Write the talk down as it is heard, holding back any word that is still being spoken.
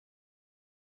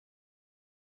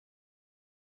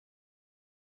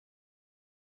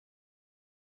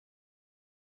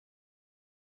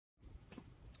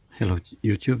Hello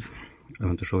YouTube, I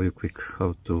want to show you quick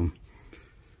how to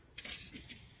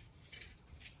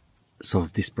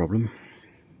solve this problem.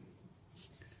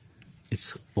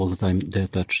 It's all the time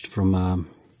detached from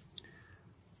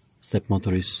step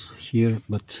motor is here,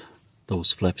 but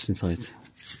those flaps inside,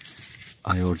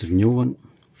 I ordered a new one.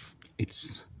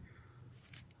 It's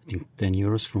I think 10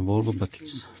 euros from Volvo, but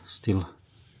it's still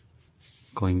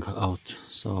going out.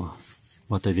 So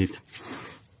what I did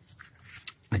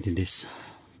this.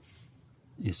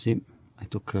 You see, I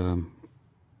took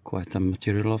quite a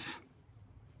material off.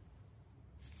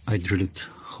 I drilled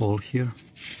a hole here,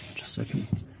 just a second,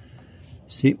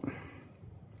 see,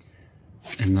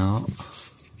 and now,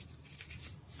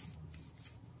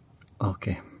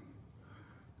 okay,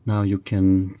 now you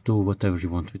can do whatever you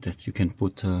want with it. You can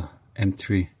put a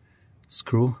M3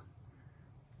 screw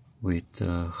with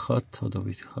hot, although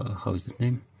with, how is that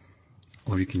name,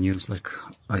 or you can use, like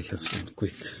I have some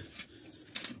quick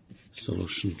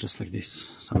solution just like this,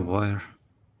 some wire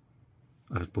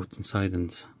I will put inside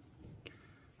and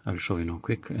I will show you now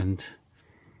quick, and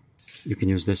you can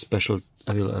use this special,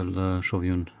 I'll show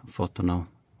you a photo now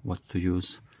what to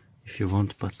use if you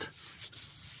want, but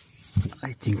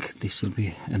I think this will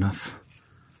be enough.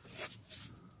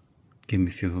 Give me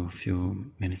a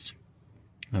few minutes,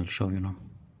 I'll show you now.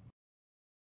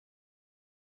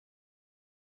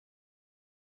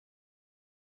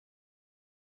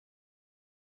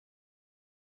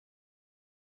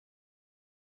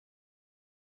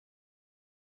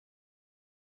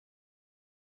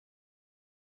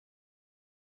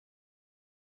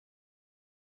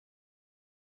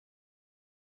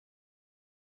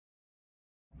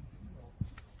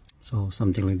 So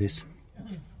something like this.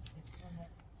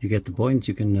 You get the point,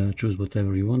 you can choose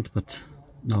whatever you want, but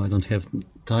now I don't have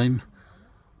time,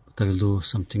 but I will do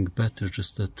something better,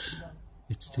 just that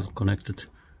it's still connected.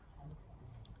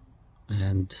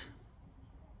 And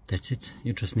that's it.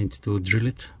 You just need to drill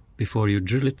it. Before you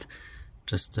drill it,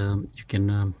 just you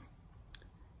can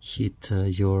heat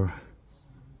your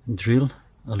drill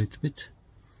a little bit,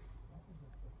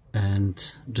 and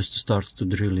just to start to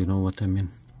drill, you know what I mean.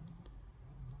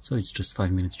 So it's just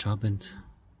 5 minute job and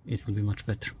it will be much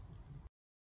better.